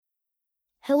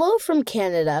Hello from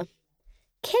Canada.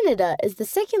 Canada is the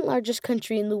second largest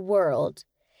country in the world.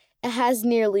 It has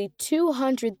nearly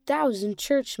 200,000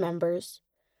 church members.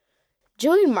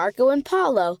 Join Marco and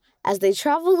Paolo as they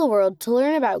travel the world to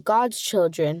learn about God's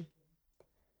children.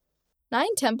 9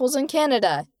 temples in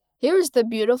Canada. Here is the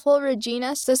beautiful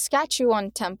Regina,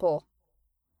 Saskatchewan temple.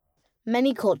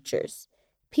 Many cultures.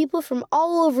 People from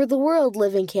all over the world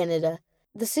live in Canada.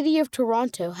 The city of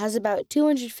Toronto has about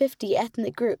 250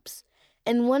 ethnic groups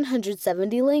and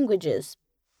 170 languages.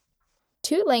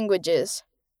 2 languages.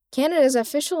 Canada's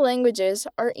official languages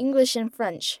are English and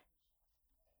French.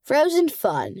 Frozen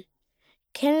fun.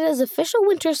 Canada's official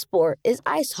winter sport is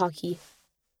ice hockey.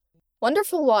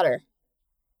 Wonderful water.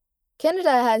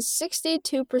 Canada has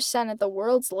 62% of the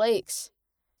world's lakes.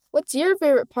 What's your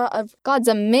favorite part of God's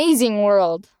amazing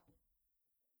world?